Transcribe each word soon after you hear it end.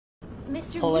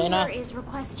Mr. Helena? Wheeler is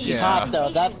requesting She's hot though.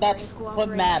 compensation That's for his what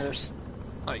cooperation. matters.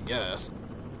 I guess.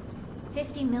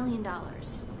 $50 million.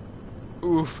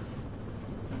 Oof.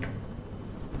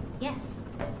 Yes.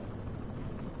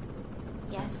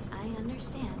 Yes, I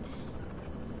understand.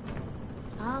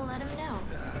 I'll let him know.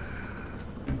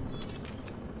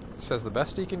 Says the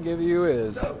best he can give you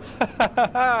is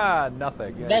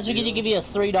nothing. Best we can give you is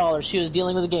 $3. She was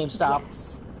dealing with a GameStop.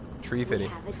 Yes. Tree We fitty.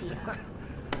 have a deal.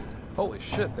 Holy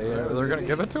shit, they're gonna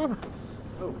give it to him?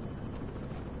 Oh.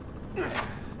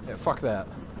 Yeah, fuck that.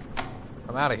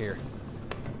 I'm out of here.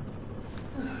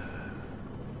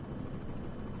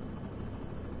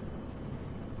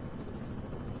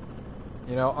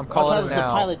 You know, I'm calling it The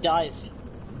now. pilot dies.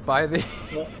 By the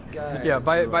Guys, yeah,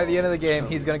 by the end of the game, so-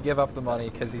 he's gonna give up the money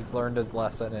because he's learned his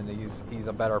lesson and he's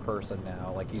a better person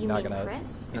now. Like he's You not mean gonna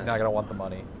Chris? he's not gonna want the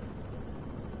money.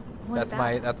 What That's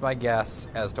about that's my guess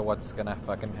as to what's gonna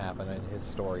fucking happen in his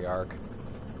story arc.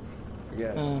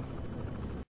 Forget it.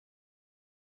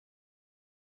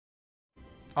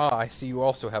 Ah, I see you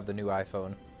also have the new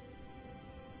iPhone.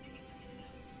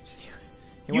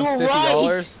 He You're wants $50.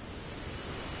 right!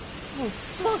 You're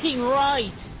fucking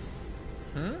right!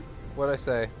 Hmm? What'd I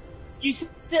say? You said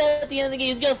at the end of the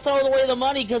game he's gonna throw away the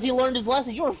money because he learned his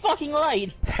lesson. You were fucking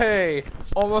right! Hey,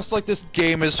 almost like this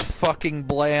game is fucking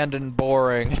bland and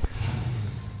boring.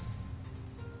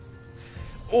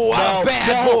 Oh, I'm a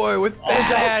bad boy with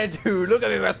bad attitude. Look at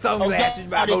me with sunglasses.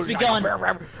 God, it's begun.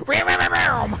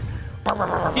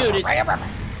 Dude,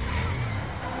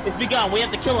 it's begun. We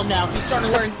have to kill him now because he's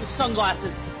starting wearing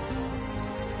sunglasses.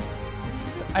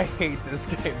 I hate this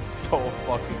game so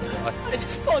fucking much.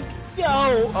 Fuck,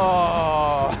 no!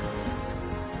 Oh.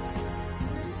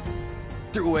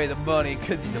 Threw away the money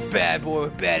because he's a bad boy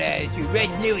with bad attitude. Red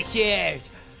new shares.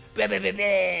 Blah, blah, blah,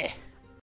 blah.